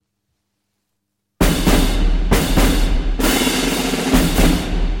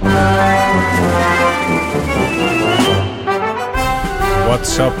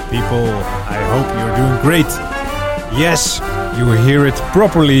up, people? I hope you're doing great. Yes, you hear it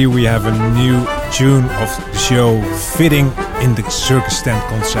properly. We have a new tune of the show fitting in the circus tent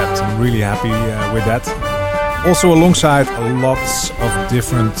concept. I'm really happy with that. Also alongside lots of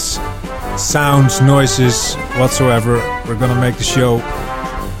different sounds, noises, whatsoever. We're going to make the show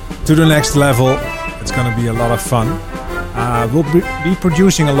to the next level. It's going to be a lot of fun. We'll be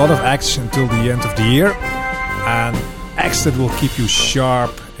producing a lot of acts until the end of the year. And acts that will keep you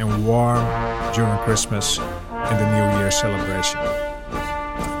sharp and warm during Christmas and the New Year celebration.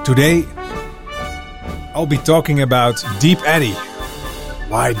 Today, I'll be talking about Deep Eddy.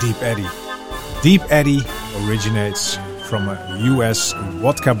 Why Deep Eddy? Deep Eddy originates from a US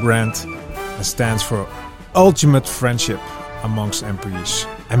vodka brand and stands for Ultimate Friendship amongst employees,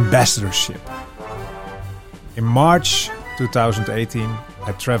 ambassadorship. In March 2018,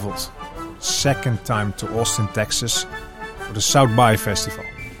 I traveled second time to Austin, Texas for the South by Festival.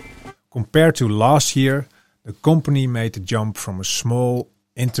 Compared to last year, the company made the jump from a small,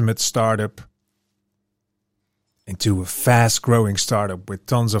 intimate startup into a fast-growing startup with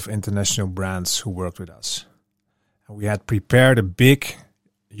tons of international brands who worked with us. And we had prepared a big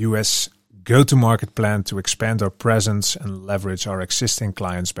US go-to-market plan to expand our presence and leverage our existing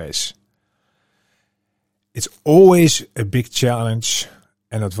client base. It's always a big challenge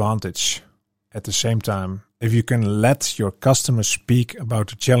and advantage at the same time if you can let your customers speak about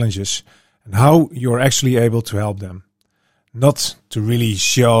the challenges and how you're actually able to help them. Not to really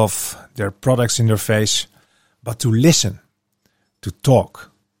shove their products in their face, but to listen, to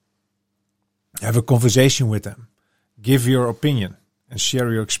talk. Have a conversation with them. Give your opinion and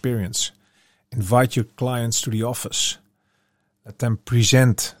share your experience. Invite your clients to the office. Let them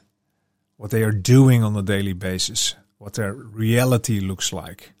present what they are doing on a daily basis, what their reality looks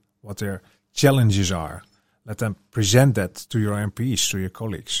like, what their challenges are. Let them present that to your employees, to your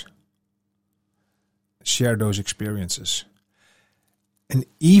colleagues. Share those experiences. And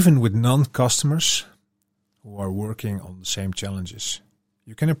even with non-customers who are working on the same challenges,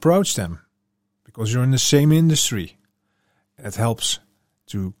 you can approach them because you're in the same industry. It helps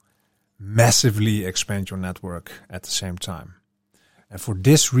to massively expand your network at the same time. And for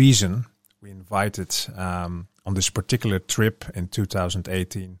this reason, we invited on this particular trip in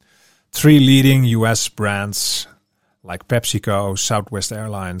 2018 3 leading US brands like PepsiCo, Southwest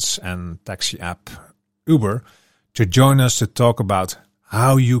Airlines, and taxi app Uber to join us to talk about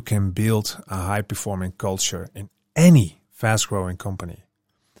how you can build a high-performing culture in any fast-growing company.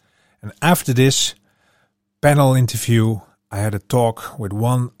 And after this panel interview, I had a talk with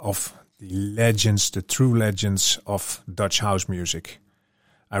one of the legends, the true legends of Dutch house music.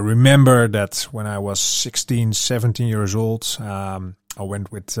 I remember that when I was 16, 17 years old, I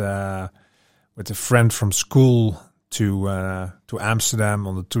went with a friend from school to Amsterdam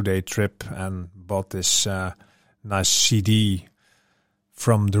on a 2-day trip and bought this nice CD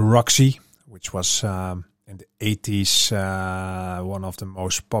from the Roxy, which was in the 80s one of the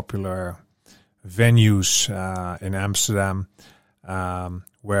most popular venues in Amsterdam,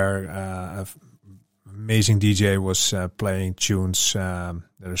 where an amazing DJ was playing tunes that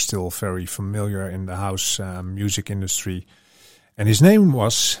are still very familiar in the house music industry. And his name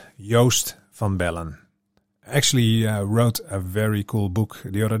was Joost van Bellen. Actually wrote a very cool book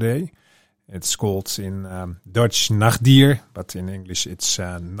the other day. It's called in Dutch Nachtdier, but in English it's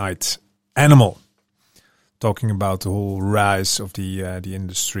Night Animal. Talking about the whole rise of the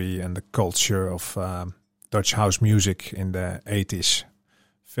industry and the culture of Dutch house music in the 80s.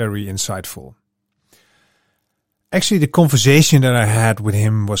 Very insightful. Actually, the conversation that I had with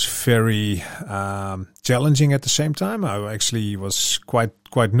him was very challenging at the same time. I actually was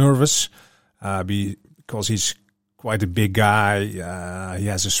quite nervous because he's quite a big guy. He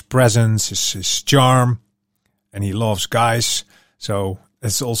has his presence, his charm, and he loves guys. So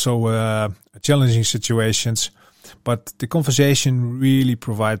it's also a challenging situations. But the conversation really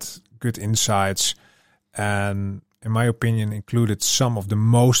provides good insights and, in my opinion, included some of the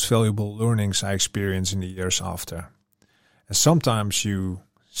most valuable learnings I experienced in the years after. And sometimes you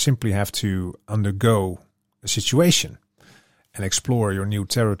simply have to undergo a situation and explore your new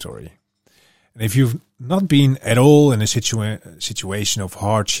territory. And if you've not been at all in a situation of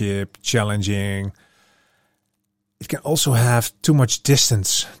hardship, challenging, it can also have too much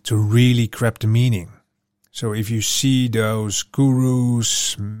distance to really grab the meaning. So if you see those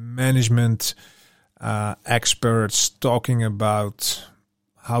gurus, management experts talking about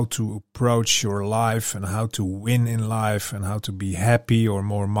how to approach your life and how to win in life and how to be happy or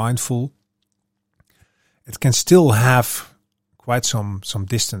more mindful, it can still have quite some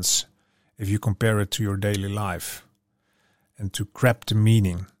distance if you compare it to your daily life. and to grab the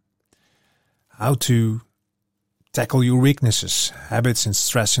meaning. How to tackle your weaknesses, habits, and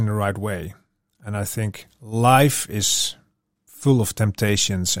stress in the right way. And I think life is full of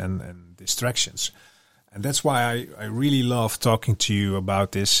temptations and distractions. And that's why I really love talking to you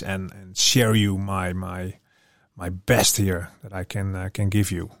about this and share you my best here that I can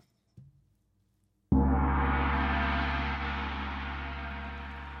give you.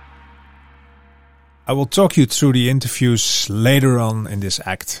 I will talk you through the interviews later on in this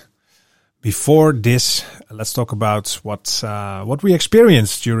act. Before this, let's talk about what we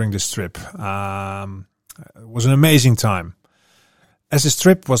experienced during this trip. It was an amazing time. As this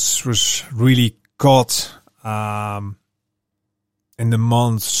trip was really caught in the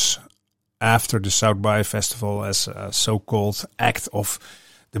months after the South by Festival as a so-called act of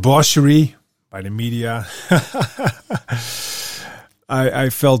debauchery by the media. I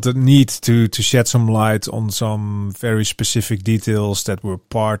felt the need to shed some light on some very specific details that were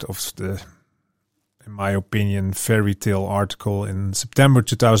part of the, in my opinion, fairy tale article in September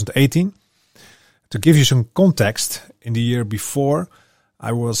 2018. To give you some context, in the year before,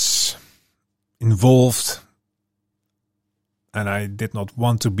 I was involved, and I did not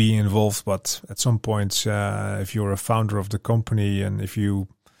want to be involved, but at some point, if you're a founder of the company and if you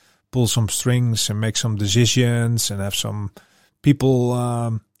pull some strings and make some decisions and have some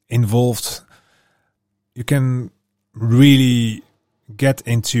people involved, you can really get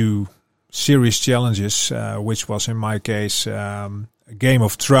into serious challenges, which was in my case a Game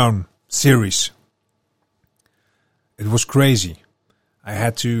of Thrones series. It was crazy. I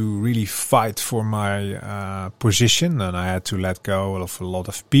had to really fight for my position, and I had to let go of a lot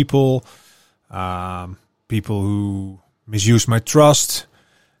of people who misused my trust,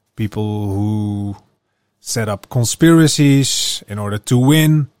 people who set up conspiracies in order to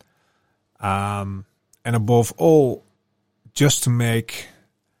win, and above all, just to make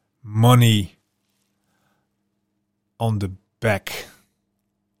money on the back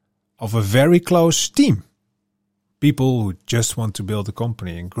of a very close team. People who just want to build a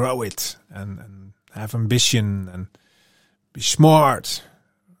company and grow it and have ambition and be smart,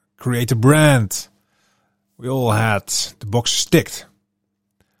 create a brand. We all had the boxes ticked.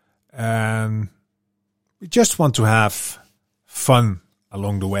 And we just want to have fun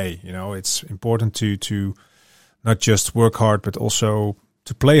along the way. You know, it's important to not just work hard, but also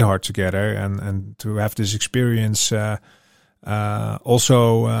to play hard together and to have this experience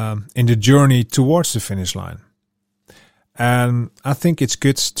also in the journey towards the finish line. And I think it's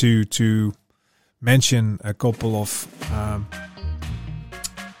good to mention a couple of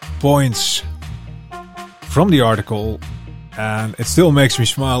points from the article, and it still makes me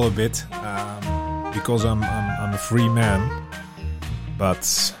smile a bit because I'm a free man.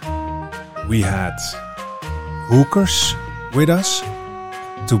 But we had hookers with us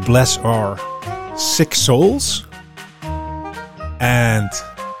to bless our sick souls, and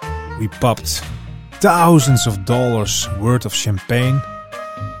we popped thousands of dollars worth of champagne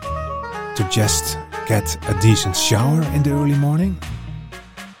to just get a decent shower in the early morning.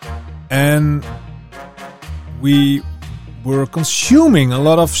 And we were consuming a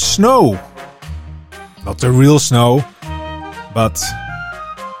lot of snow. Not the real snow, but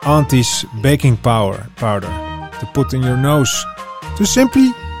Auntie's baking powder to put in your nose to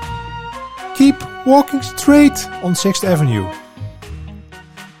simply keep walking straight on 6th Avenue.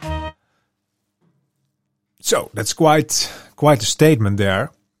 So that's quite a statement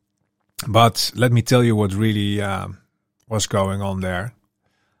there. But let me tell you what really was going on there.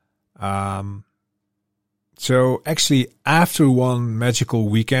 So actually, after one magical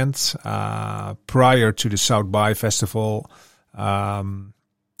weekend prior to the South by Festival,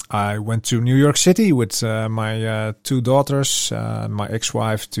 I went to New York City with my two daughters, my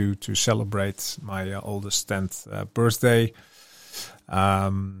ex-wife, to celebrate my oldest 10th birthday.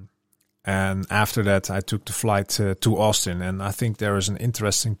 And after that, I took the flight to Austin. And I think there is an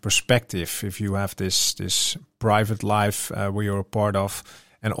interesting perspective if you have this private life where you're a part of,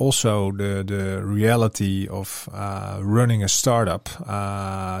 and also the reality of running a startup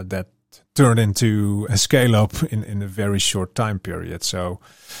that turned into a scale-up in a very short time period. So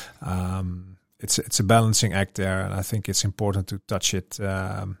it's a balancing act there, and I think it's important to touch it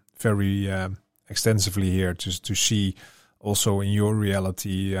very extensively here to see also in your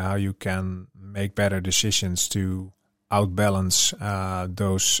reality how you can make better decisions to outbalance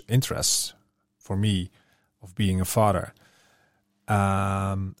those interests, for me, of being a father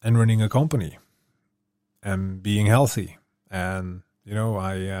and running a company and being healthy. And, you know,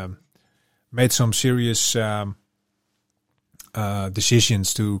 I made some serious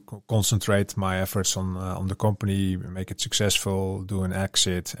decisions to concentrate my efforts on the company, make it successful, do an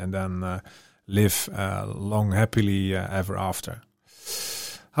exit, and then live long happily ever after.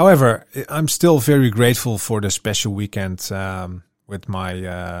 However, I'm still very grateful for the special weekend with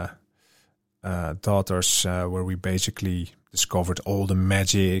my daughters, where we basically discovered all the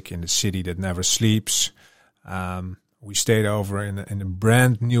magic in the city that never sleeps. We stayed over in a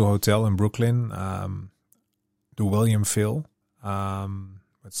brand new hotel in Brooklyn, the Williamville.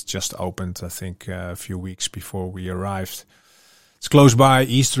 It's just opened, I think, a few weeks before we arrived. It's close by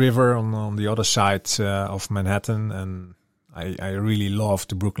East River on the other side of Manhattan, and I really love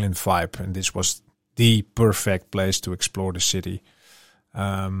the Brooklyn vibe, and this was the perfect place to explore the city.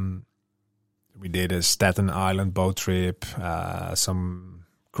 We did a Staten Island boat trip, some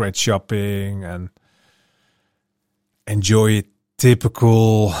great shopping, and enjoy a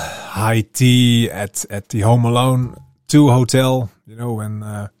typical high tea at the Home Alone 2 hotel. You know,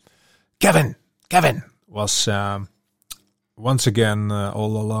 when Kevin was once again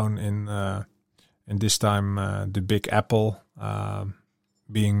all alone in this time the Big Apple,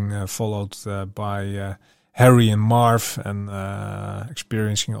 being followed by Harry and Marv, and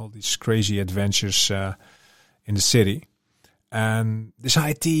experiencing all these crazy adventures in the city. And this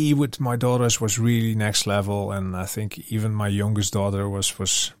high tea with my daughters was really next level, and I think even my youngest daughter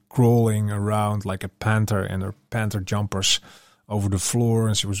was crawling around like a panther in her panther jumpers over the floor,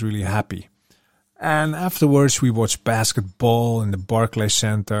 and she was really happy. And afterwards we watched basketball in the Barclays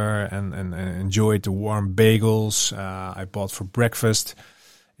Center and enjoyed the warm bagels I bought for breakfast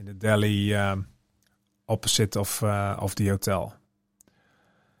in the deli opposite of the hotel.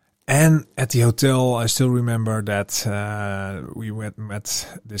 And at the hotel, I still remember that we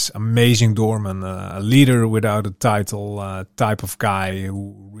met this amazing doorman, a leader without a title type of guy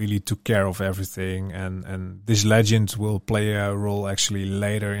who really took care of everything. And this legend will play a role actually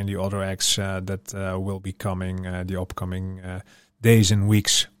later in the other acts that will be coming the upcoming days and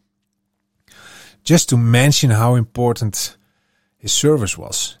weeks. Just to mention how important his service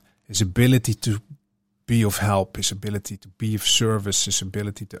was, his ability to be of help, his ability to be of service, his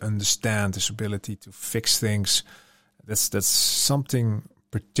ability to understand, his ability to fix things. That's something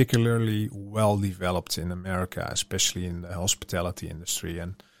particularly well developed in America, especially in the hospitality industry.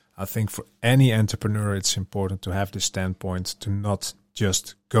 And I think for any entrepreneur, it's important to have this standpoint, to not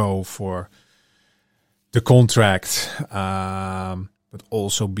just go for the contract, but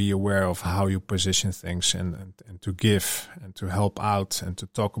also be aware of how you position things and to give and to help out and to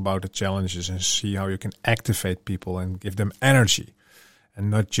talk about the challenges and see how you can activate people and give them energy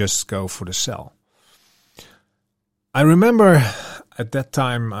and not just go for the sell. I remember at that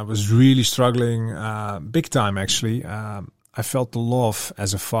time I was really struggling, big time actually. I felt the love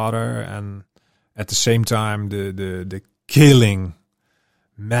as a father, and at the same time the killing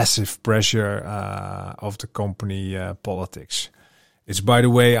massive pressure of the company politics. It's, by the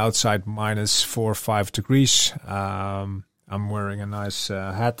way, outside minus 4 or 5 degrees. I'm wearing a nice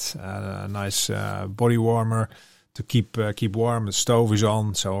hat, a nice body warmer to keep warm. The stove is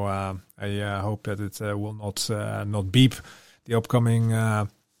on, so I hope that it will not beep the upcoming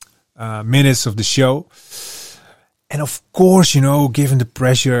minutes of the show. And of course, you know, given the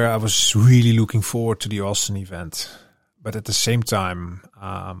pressure, I was really looking forward to the Austin event. But at the same time,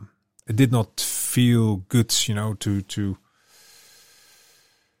 it did not feel good, you know, to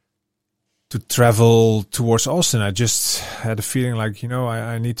travel towards Austin. I just had a feeling like, you know,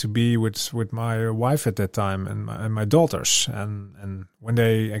 I need to be with my wife at that time and my daughters. And when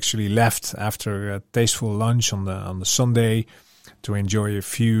they actually left after a tasteful lunch on the Sunday to enjoy a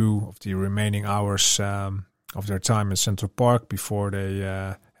few of the remaining hours of their time in Central Park before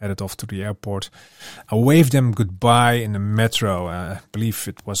they headed off to the airport, I waved them goodbye in the metro. I believe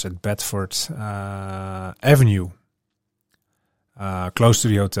it was at Bedford Avenue, close to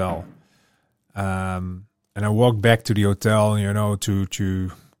the hotel. And I walked back to the hotel, you know,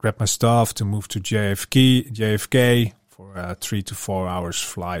 to grab my stuff, to move to JFK for a 3 to 4 hours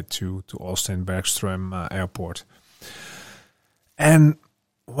flight to Austin Bergstrom Airport. And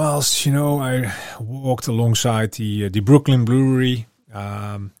whilst, you know, I walked alongside the Brooklyn Brewery,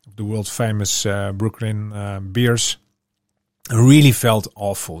 the world famous Brooklyn beers, I really felt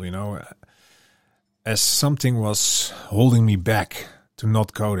awful, you know, as something was holding me back to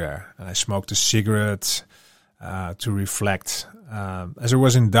not go there. And I smoked a cigarette to reflect, as I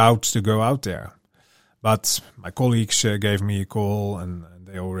was in doubt to go out there. But my colleagues gave me a call, and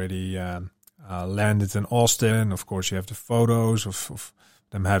they already landed in Austin. Of course, you have the photos of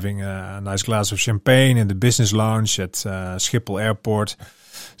them having a nice glass of champagne in the business lounge at Schiphol Airport.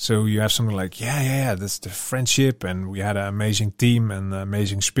 So you have something like, yeah, that's the friendship, and we had an amazing team and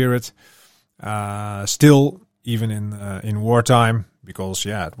amazing spirit. Still, even in wartime, because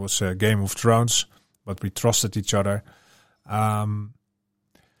it was a Game of Thrones, but we trusted each other.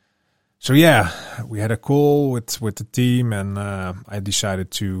 So we had a call with the team, and I decided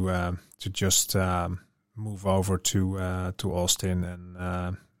to just move over to Austin, and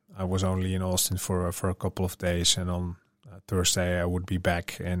I was only in Austin for a couple of days, and on Thursday I would be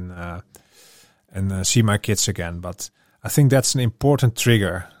back and see my kids again. But I think that's an important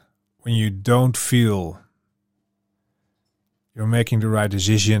trigger when you don't feel you're making the right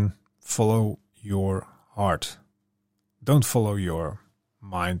decision. Follow your heart. Don't follow your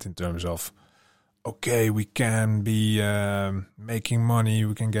mind in terms of, okay, we can be making money,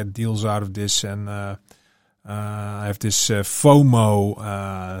 we can get deals out of this, and I have this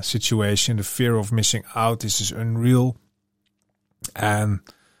FOMO situation, the fear of missing out. This is unreal, and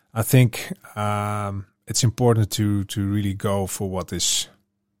I think it's important to really go for what is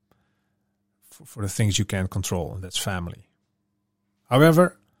for the things you can control, and that's family.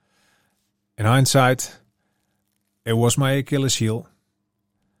 However, in hindsight, it was my Achilles heel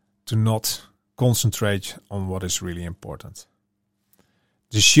to not concentrate on what is really important.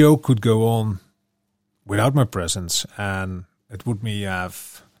 The show could go on without my presence, and it would me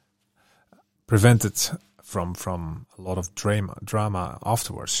have prevented from a lot of drama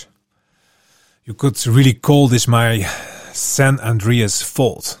afterwards. You could really call this my San Andreas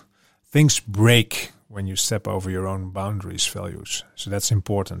fault. Things break when you step over your own boundaries, values. So that's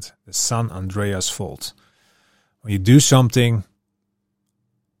important. The San Andreas fault. When you do something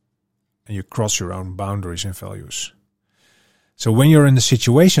and you cross your own boundaries and values. So when you're in a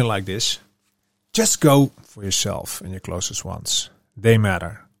situation like this, just go for yourself and your closest ones. They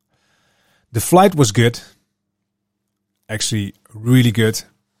matter. The flight was good. Actually, really good.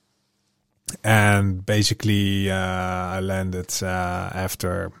 And basically, I landed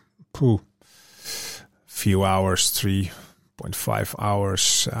after few hours, 3.5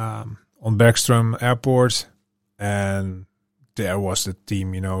 hours on Bergstrom Airport. And there was the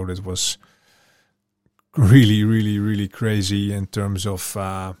team, that was really, really, really crazy in terms of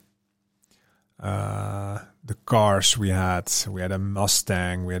the cars we had. We had a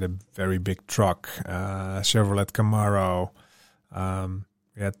Mustang, we had a very big truck, Chevrolet Camaro.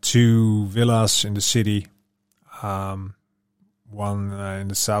 We had 2 villas in the city, one in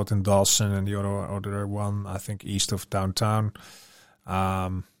the south in Dawson, and the other one, I think, east of downtown.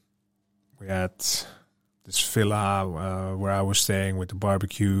 We had this villa where I was staying with the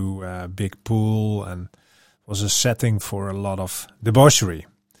barbecue, big pool, and it was a setting for a lot of debauchery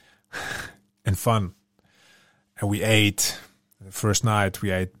and fun. And we ate. The first night we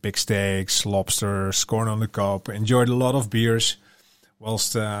ate big steaks, lobsters, corn on the cob, enjoyed a lot of beers,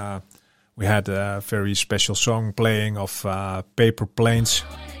 whilst we had a very special song playing of Paper Planes.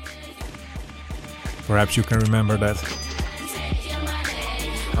 Perhaps you can remember that.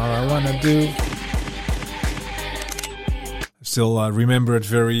 All I wanna do. I still remember it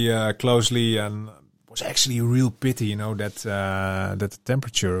very closely, and it was actually a real pity, that the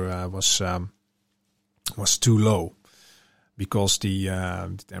temperature was too low, because the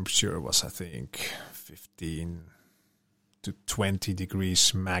temperature was, I think, 15 to 20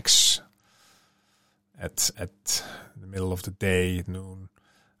 degrees max at the middle of the day at noon,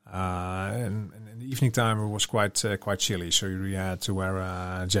 and in the evening time it was quite chilly, so you really had to wear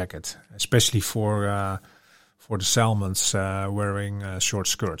a jacket, especially for the Salmons wearing short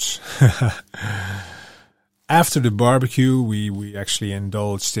skirts. After the barbecue, we actually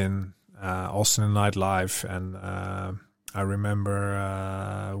indulged in Austin nightlife, and I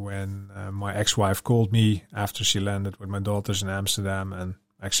remember when my ex-wife called me after she landed with my daughters in Amsterdam, and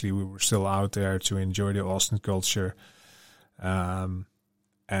actually we were still out there to enjoy the Austin culture. And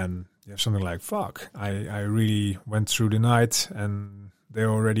you have something like, fuck, I really went through the night, and they're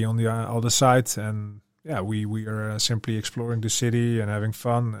already on the other side, and we are simply exploring the city and having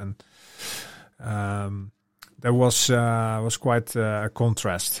fun, and that was quite a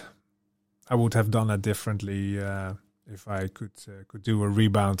contrast. I would have done that differently if I could do a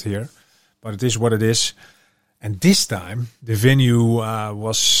rebound here, but it is what it is. And this time, the venue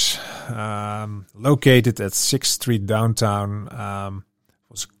was located at 6th Street downtown.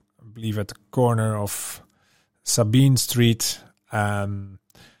 Was, I believe, at the corner of Sabine Street. The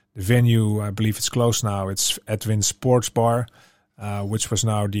venue, I believe it's closed now. It's Edwin Sports Bar, which was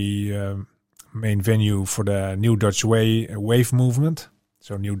now the main venue for the New Dutch Wave movement.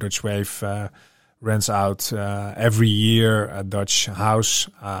 So New Dutch Wave rents out every year a Dutch house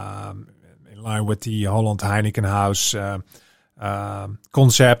in line with the Holland Heineken house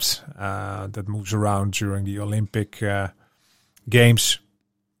concept that moves around during the Olympic Games.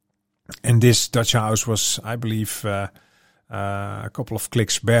 And this Dutch house was, I believe, a couple of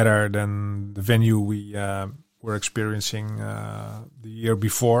clicks better than the venue we were experiencing the year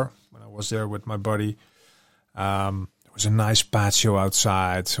before when I was there with my buddy. There was a nice patio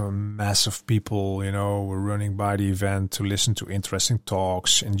outside, so a mass of people, were running by the event to listen to interesting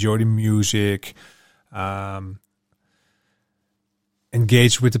talks, enjoy the music,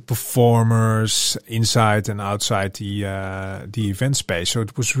 engage with the performers inside and outside the event space. So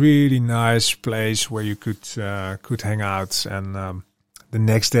it was really nice place where you could hang out. And the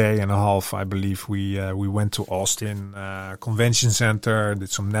next day and a half, I believe we went to Austin Convention Center, did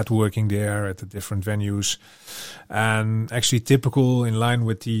some networking there at the different venues. And actually typical in line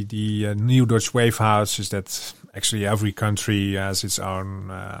with the New Dutch Wave House is that actually every country has its own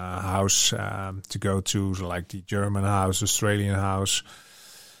house to go to, like the German house, Australian house.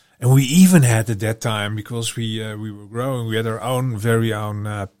 And we even had at that time, because we were growing, we had our very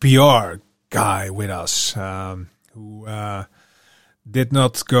own PR guy with us who did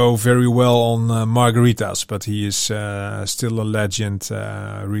not go very well on margaritas, but he is still a legend.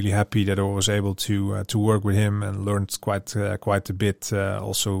 Really happy that I was able to work with him and learned quite a bit.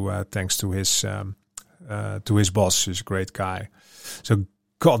 Also thanks to his boss. He's a great guy. So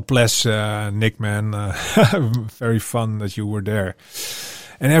God bless Nick, man. Very fun that you were there.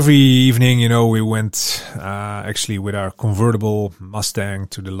 And every evening, we went actually with our convertible Mustang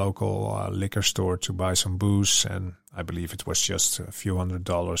to the local liquor store to buy some booze. And I believe it was just a few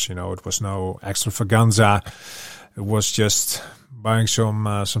 $100s. It was no extravaganza. It was just buying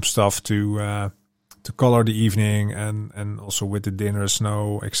some stuff to color the evening, and also with the dinners,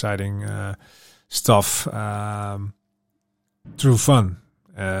 no exciting stuff, through fun.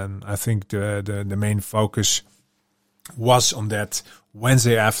 And I think the main focus was on that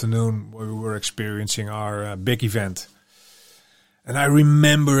Wednesday afternoon where we were experiencing our big event. And I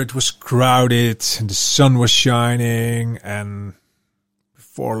remember it was crowded and the sun was shining. And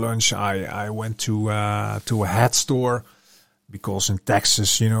before lunch, I went to a hat store, because in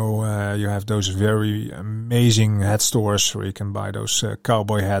Texas, you have those very amazing hat stores where you can buy those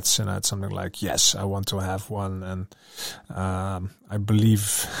cowboy hats. And I had something like, yes, I want to have one. And I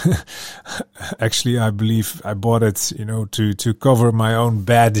believe, actually, I bought it, to cover my own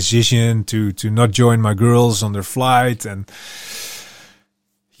bad decision to not join my girls on their flight. And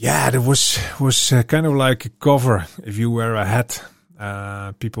yeah, there was kind of like a cover. If you wear a hat,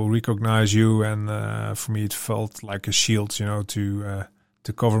 people recognize you, and for me it felt like a shield, to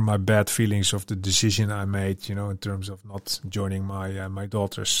cover my bad feelings of the decision I made, in terms of not joining my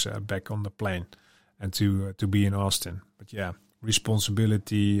daughters back on the plane and to be in Austin. But yeah,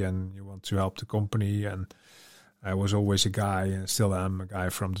 responsibility, and you want to help the company, and I was always a guy, and still am a guy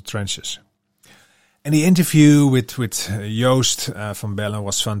from the trenches. And the interview with Joost van Bellen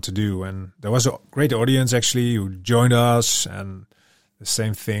was fun to do, and there was a great audience actually who joined us, and the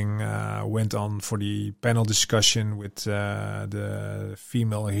same thing went on for the panel discussion with the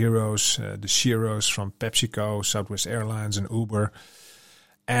female heroes, the sheroes from PepsiCo, Southwest Airlines, and Uber.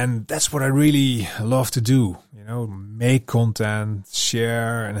 And that's what I really love to do, make content,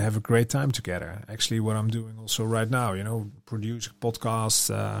 share, and have a great time together. Actually, what I'm doing also right now, produce a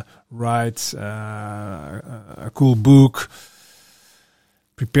podcast, write a cool book,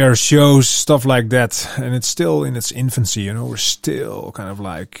 prepare shows, stuff like that. And it's still in its infancy, we're still kind of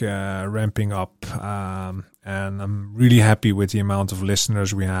like ramping up. And I'm really happy with the amount of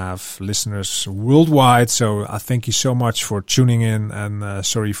listeners we have, listeners worldwide. So I thank you so much for tuning in, and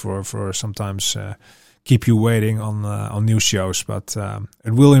sorry for sometimes keep you waiting on new shows. But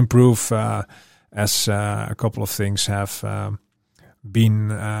it will improve as a couple of things have been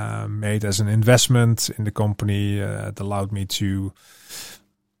made as an investment in the company. It allowed me to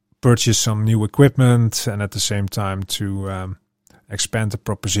purchase some new equipment, and at the same time to expand the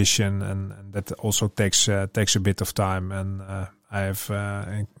proposition, and that also takes a bit of time. And I have,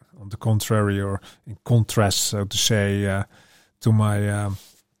 on the contrary, or in contrast, so to say, to my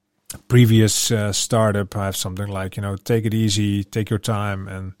previous startup, I have something like, take it easy, take your time,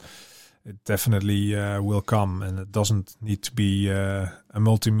 and it definitely will come. And it doesn't need to be a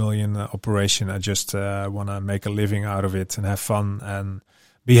multi-million operation. I just want to make a living out of it and have fun and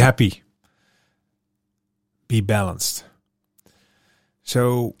be happy, be balanced.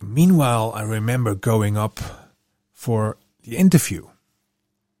 So meanwhile, I remember going up for the interview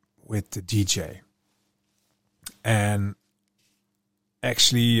with the DJ. And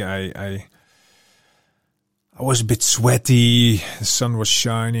actually, I I was a bit sweaty. The sun was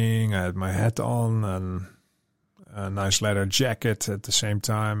shining. I had my hat on and a nice leather jacket at the same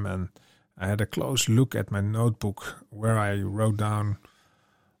time. And I had a close look at my notebook where I wrote down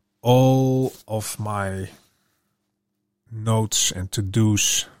all of my notes and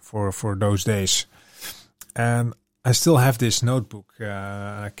to-dos for those days. And I still have this notebook.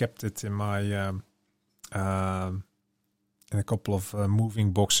 I kept it in my in a couple of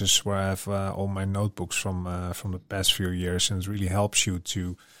moving boxes where I have all my notebooks from the past few years, and it really helps you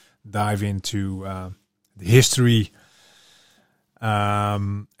to dive into the history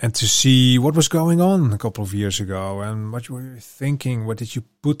and to see what was going on a couple of years ago and what you were thinking, what did you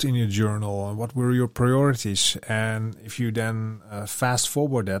put in your journal, and what were your priorities. And if you then fast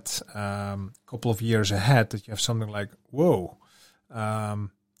forward that a couple of years ahead, that you have something like, whoa,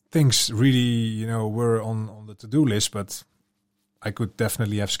 things really, were on the to-do list, but I could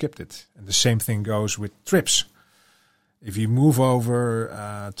definitely have skipped it. And the same thing goes with trips. If you move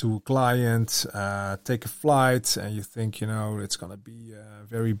over to a client, take a flight, and you think, it's going to be a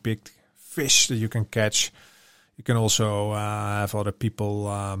very big fish that you can catch, you can also have other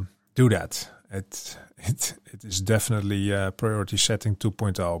people do that. It is definitely priority setting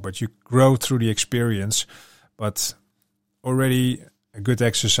 2.0, but you grow through the experience. But already a good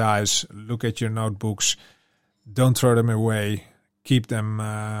exercise, look at your notebooks, don't throw them away. Keep them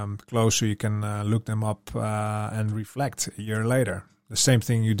close so you can look them up and reflect a year later. The same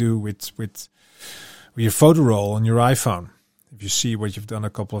thing you do with your photo roll on your iPhone. If you see what you've done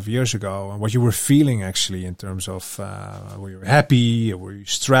a couple of years ago and what you were feeling actually in terms of were you happy, were you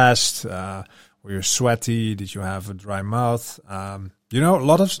stressed, were you sweaty, did you have a dry mouth?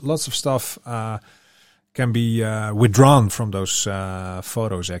 Lots of stuff can be withdrawn from those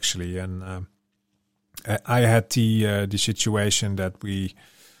photos actually, and I had the situation that we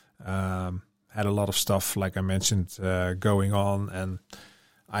had a lot of stuff, like I mentioned, going on, and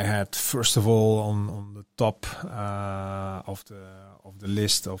I had first of all on the top of the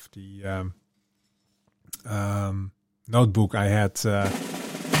list of the notebook, I had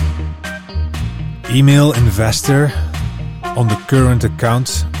email investor on the current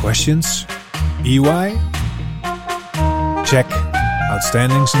account questions, EY, check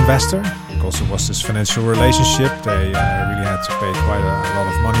outstandings investor. Because it was this financial relationship, they really had to pay quite a lot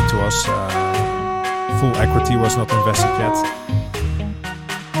of money to us. Full equity was not invested yet.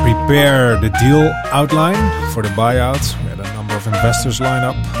 Prepare the deal outline for the buyout. We had a number of investors line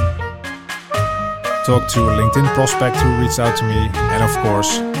up. Talk to a LinkedIn prospect who reached out to me. And of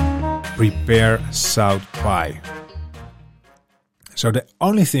course, prepare South by. So the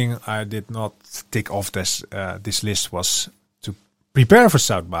only thing I did not tick off this list was to prepare for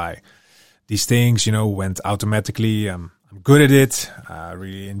South by. These things, went automatically. I'm good at it. I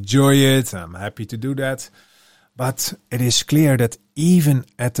really enjoy it. I'm happy to do that. But it is clear that even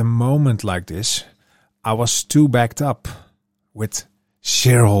at a moment like this, I was too backed up with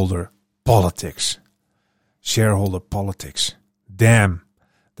shareholder politics. Shareholder politics. Damn,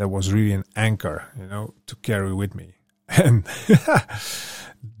 that was really an anchor, to carry with me. And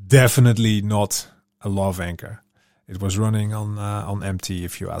definitely not a love anchor. It was running on empty,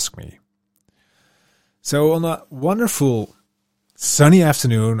 if you ask me. So on a wonderful sunny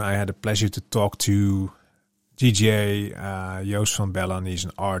afternoon, I had the pleasure to talk to DJ Joost van Bellen. He's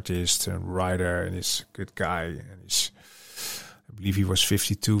an artist and writer, and he's a good guy. And I believe he was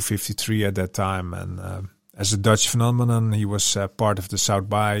 52, 53 at that time. And as a Dutch phenomenon, he was part of the South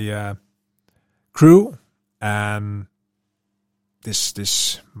by crew. And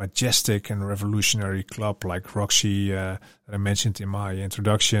this majestic and revolutionary club like Roxy that I mentioned in my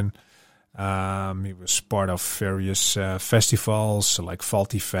introduction. He was part of various festivals like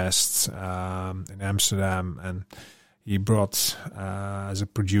Falty Fest in Amsterdam, and he brought as a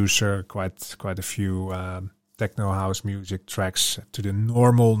producer quite a few techno house music tracks to the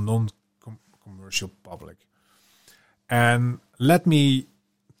normal non-commercial public. And let me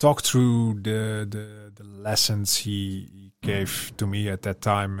talk through the lessons he gave to me at that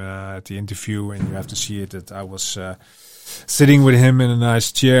time at the interview, and you have to see it that I was sitting with him in a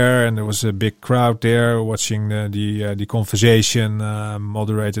nice chair, and there was a big crowd there watching the conversation,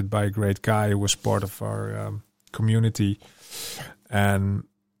 moderated by a great guy who was part of our community. And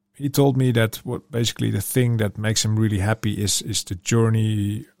he told me that what basically the thing that makes him really happy is the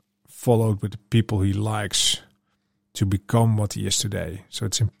journey followed with the people he likes to become what he is today. So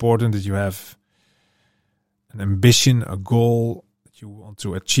it's important that you have an ambition, a goal that you want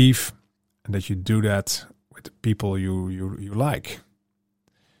to achieve, and that you do that with the people you like.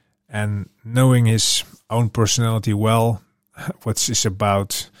 And knowing his own personality well, what is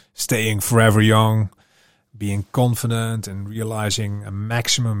about staying forever young, being confident and realizing a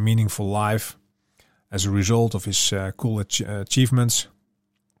maximum meaningful life as a result of his cool achievements,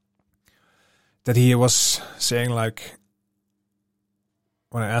 that he was saying, like,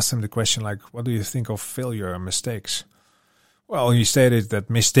 when I asked him the question, like, what do you think of failure and mistakes? Well, he stated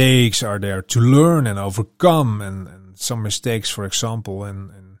that mistakes are there to learn and overcome, and some mistakes, for example,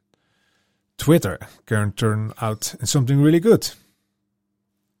 in Twitter can turn out in something really good.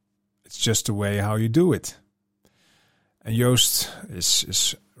 It's just the way how you do it. And Joost,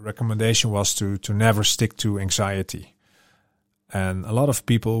 his recommendation was to never stick to anxiety. And a lot of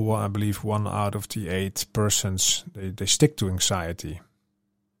people, well, I believe 1 out of the 8 persons, they stick to anxiety.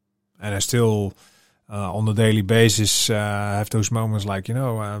 And I still, on a daily basis, have those moments like,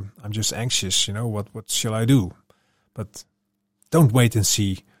 I'm just anxious, what shall I do? But don't wait and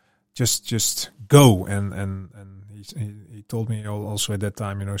see. Just go. And he told me also at that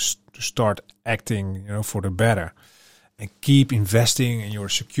time, to start acting, for the better. And keep investing in your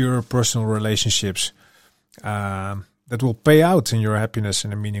secure personal relationships that will pay out in your happiness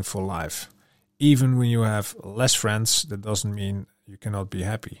and a meaningful life. Even when you have less friends, that doesn't mean you cannot be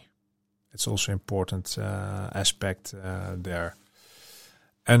happy. It's also important aspect there.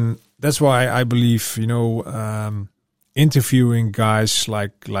 And that's why I believe, interviewing guys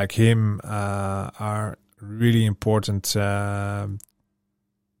like him are really important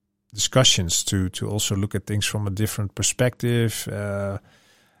discussions to also look at things from a different perspective,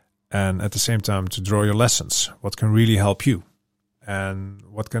 and at the same time to draw your lessons. What can really help you and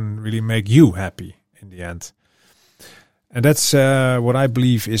what can really make you happy in the end. And that's what I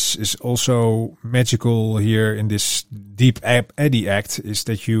believe is also magical here in this Deep Eddy Act, is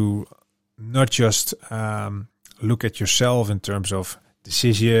that you not just look at yourself in terms of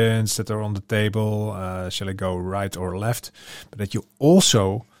decisions that are on the table, shall I go right or left, but that you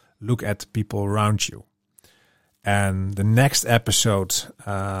also look at people around you. And the next episode,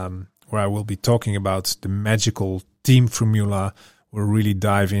 where I will be talking about the magical team formula, will really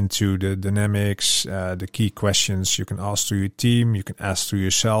dive into the dynamics, the key questions you can ask to your team, you can ask to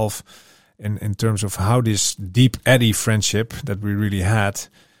yourself, in terms of how this Deep Eddy friendship that we really had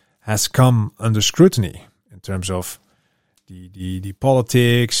has come under scrutiny in terms of the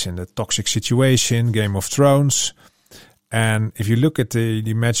politics and the toxic situation, Game of Thrones. And if you look at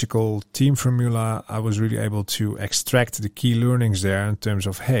the magical team formula, I was really able to extract the key learnings there in terms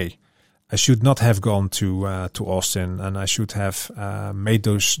of, hey, I should not have gone to Austin, and I should have made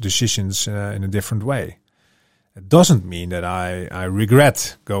those decisions in a different way. It doesn't mean that I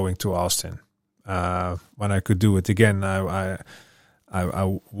regret going to Austin. When I could do it again, I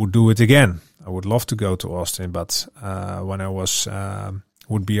would do it again. I would love to go to Austin, but when I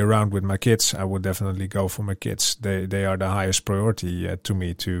would be around with my kids, I would definitely go for my kids. They are the highest priority to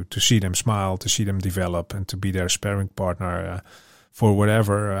me, to see them smile, to see them develop, and to be their sparring partner for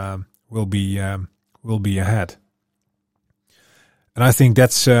whatever will be ahead. And I think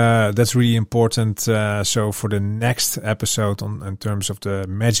that's really important. So for the next episode in terms of the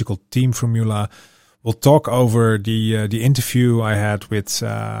magical team formula, we'll talk over the interview I had with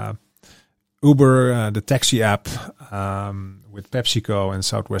Uber, the taxi app, with PepsiCo and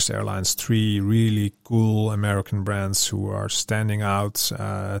Southwest Airlines, 3 really cool American brands who are standing out,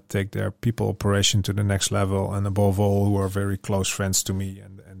 take their people operation to the next level, and above all, who are very close friends to me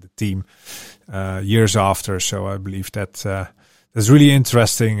and the team years after. So I believe that that's really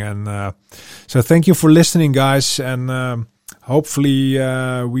interesting. And so thank you for listening, guys. And hopefully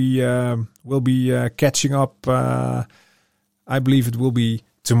we will be catching up. I believe it will be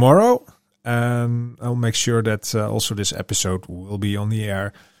tomorrow. And I'll make sure that also this episode will be on the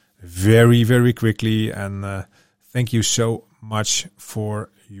air very, very quickly. And thank you so much for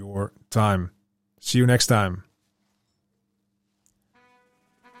your time. See you next time.